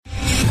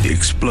The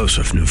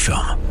explosive new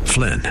film,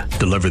 Flynn,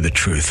 deliver the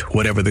truth,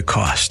 whatever the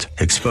cost,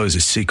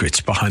 exposes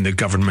secrets behind the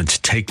government's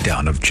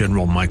takedown of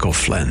General Michael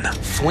Flynn.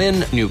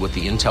 Flynn knew what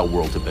the intel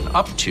world had been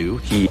up to.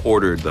 He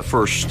ordered the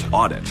first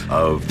audit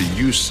of the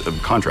use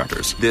of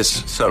contractors.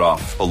 This set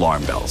off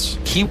alarm bells.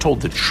 He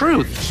told the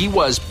truth. He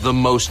was the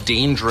most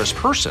dangerous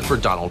person for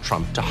Donald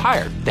Trump to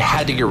hire. They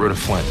had to get rid of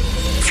Flynn.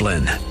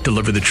 Flynn,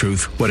 deliver the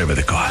truth, whatever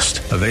the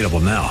cost. Available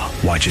now.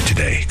 Watch it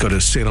today. Go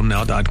to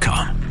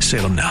salemnow.com.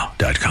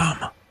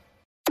 salemnow.com.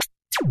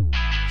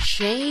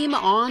 Shame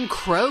on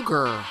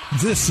Kroger.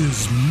 This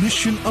is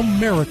Mission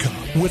America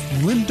with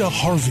Linda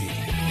Harvey.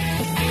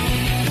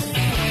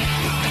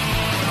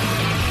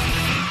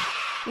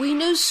 We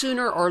knew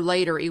sooner or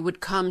later it would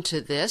come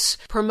to this.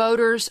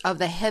 Promoters of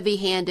the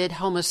heavy-handed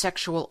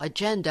homosexual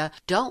agenda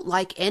don't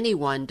like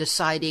anyone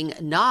deciding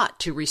not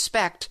to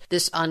respect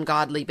this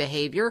ungodly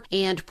behavior,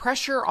 and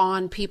pressure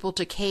on people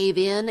to cave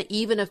in,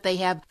 even if they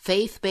have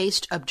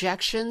faith-based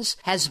objections,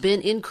 has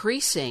been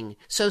increasing.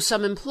 So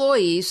some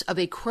employees of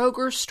a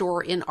Kroger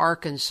store in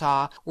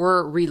Arkansas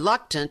were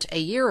reluctant a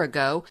year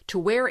ago to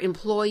wear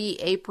employee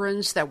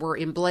aprons that were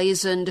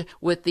emblazoned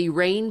with the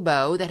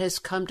rainbow that has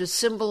come to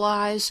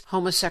symbolize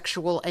homosexual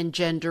and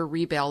gender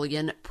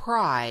rebellion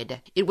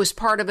pride. It was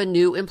part of a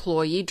new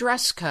employee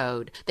dress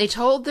code. They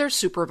told their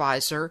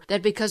supervisor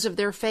that because of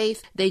their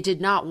faith, they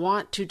did not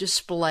want to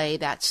display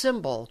that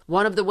symbol.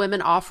 One of the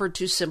women offered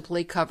to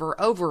simply cover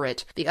over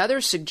it. The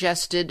other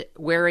suggested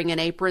wearing an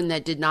apron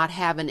that did not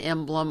have an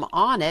emblem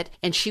on it,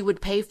 and she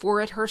would pay for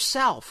it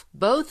herself.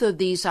 Both of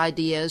these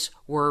ideas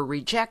were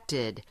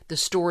rejected. The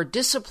store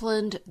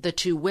disciplined the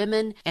two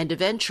women and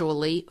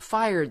eventually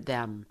fired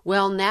them.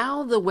 Well,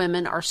 now the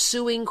women are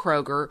suing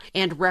Kroger,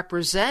 and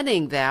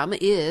representing them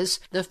is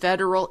the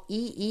federal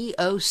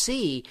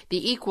EEOC,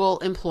 the Equal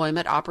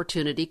Employment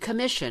Opportunity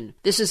Commission.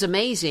 This is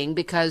amazing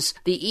because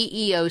the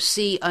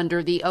EEOC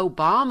under the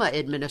Obama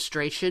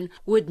administration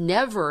would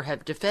never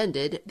have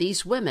defended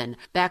these women.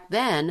 Back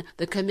then,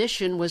 the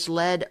commission was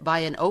led by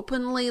an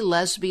openly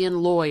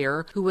lesbian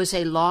lawyer who was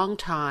a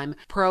longtime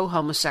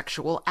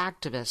pro-homosexual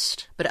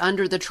activist. But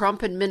under the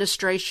Trump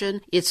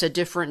administration, it's a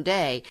different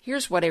day.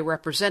 Here's what a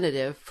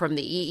representative from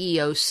the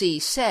EEOC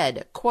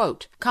said,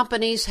 quote,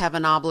 "Companies have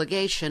an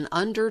obligation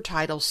under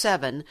Title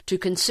VII to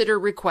consider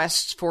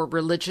requests for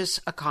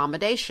religious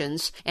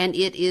accommodations, and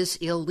it is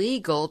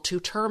illegal to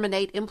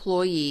terminate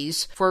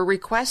employees for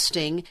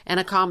requesting an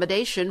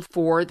accommodation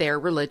for their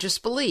religious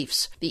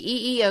beliefs. The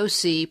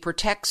EEOC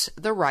protects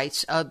the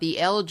rights of the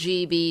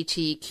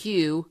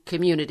LGBTQ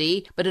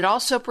community, but it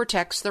also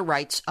protects the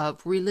rights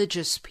of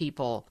religious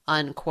people,"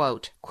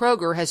 unquote.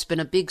 Kroger has been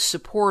a big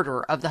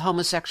supporter of the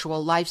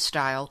homosexual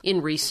lifestyle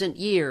in recent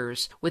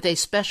years, with a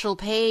special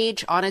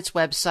page on its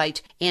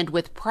website and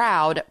with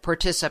proud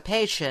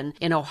participation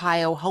in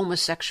Ohio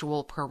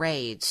homosexual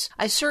parades.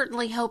 I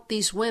certainly hope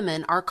these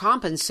women are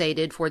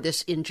compensated for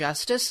this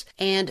injustice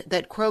and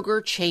that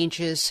Kroger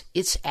changes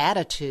its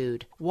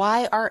attitude.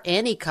 Why are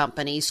any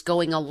companies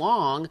going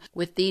along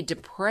with the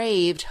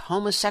depraved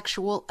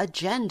homosexual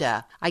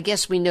agenda? I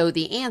guess we know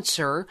the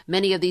answer.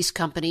 Many of these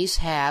companies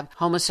have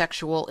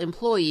homosexual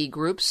employee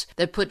groups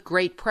that put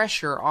great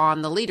pressure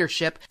on the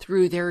leadership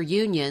through their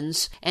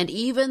unions and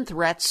even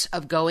threats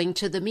of going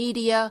to the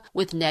media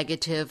with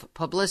negative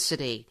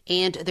publicity.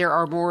 And there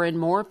are more and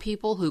more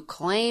people who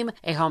claim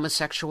a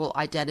homosexual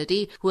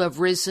identity who have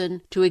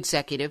risen to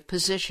executive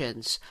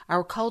positions.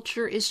 Our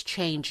culture is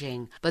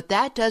changing, but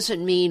that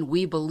doesn't mean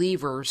we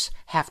believers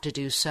have to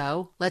do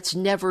so. Let's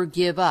never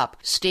give up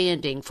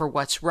standing for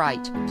what's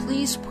right.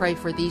 Please pray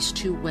for these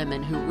two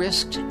women who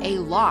risked a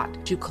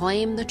lot to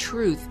claim the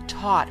truth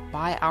taught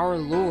by our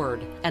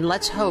Lord. And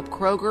let's hope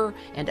Kroger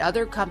and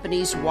other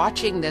companies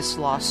watching this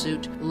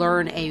lawsuit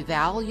learn a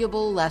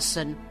valuable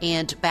lesson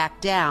and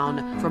back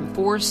down from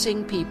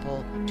forcing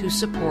people to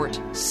support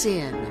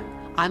sin.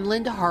 I'm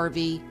Linda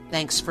Harvey.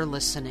 Thanks for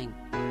listening.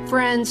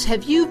 Friends,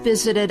 have you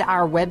visited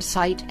our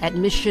website at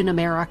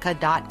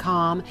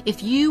missionamerica.com?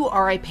 If you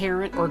are a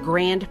parent or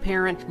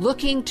grandparent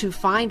looking to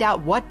find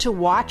out what to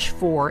watch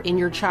for in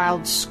your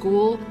child's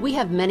school, we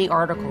have many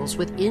articles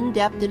with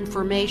in-depth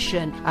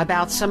information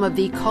about some of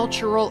the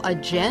cultural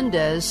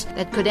agendas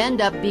that could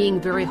end up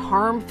being very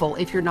harmful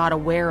if you're not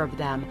aware of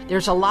them.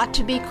 There's a lot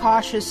to be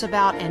cautious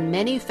about and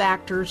many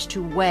factors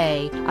to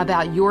weigh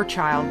about your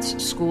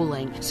child's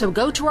schooling. So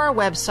go to our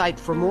website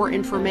for more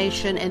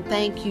information, and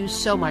thank you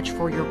so much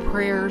for your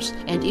prayers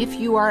and, if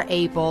you are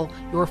able,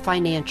 your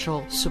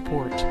financial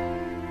support.